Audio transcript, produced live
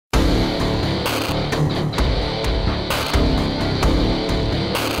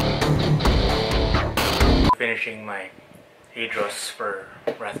finishing my Hadross for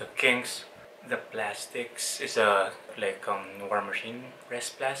Wrath of Kings. The plastics is a War Machine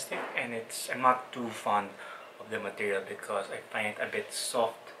rest plastic, and I'm not too fond of the material because I find it a bit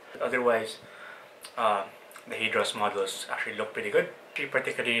soft. But otherwise, the Hadross models actually look pretty good. I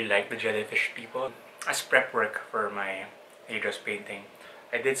particularly like the jellyfish people. As prep work for my Hadross painting,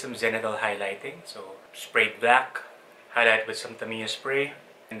 I did some zenithal highlighting, so sprayed black, highlight with some Tamiya spray,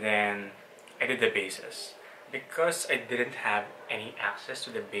 and then I did the bases. Because I didn't have any access to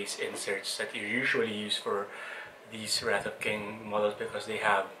the base inserts that you usually use for these Wrath of King models, because they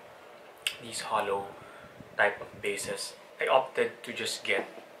have these hollow type of bases, I opted to just get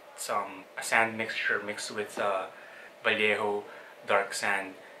a sand mixture mixed with Vallejo dark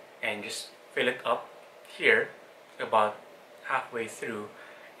sand and just fill it up here about halfway through,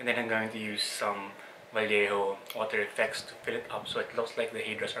 and then I'm going to use some Vallejo water effects to fill it up so it looks like the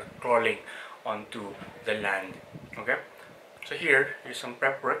Hadross are crawling onto the land. Okay, so here's some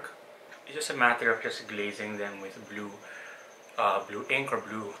prep work. It's just a matter of just glazing them with blue ink or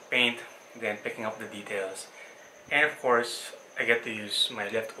blue paint, then picking up the details. And of course, I get to use my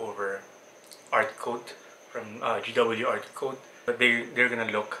leftover art coat from GW art coat, but they're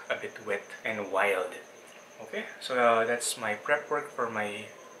gonna look a bit wet and wild. Okay, so that's my prep work for my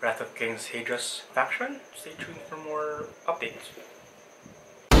Wrath of Kings Hadross faction. Stay tuned for more updates.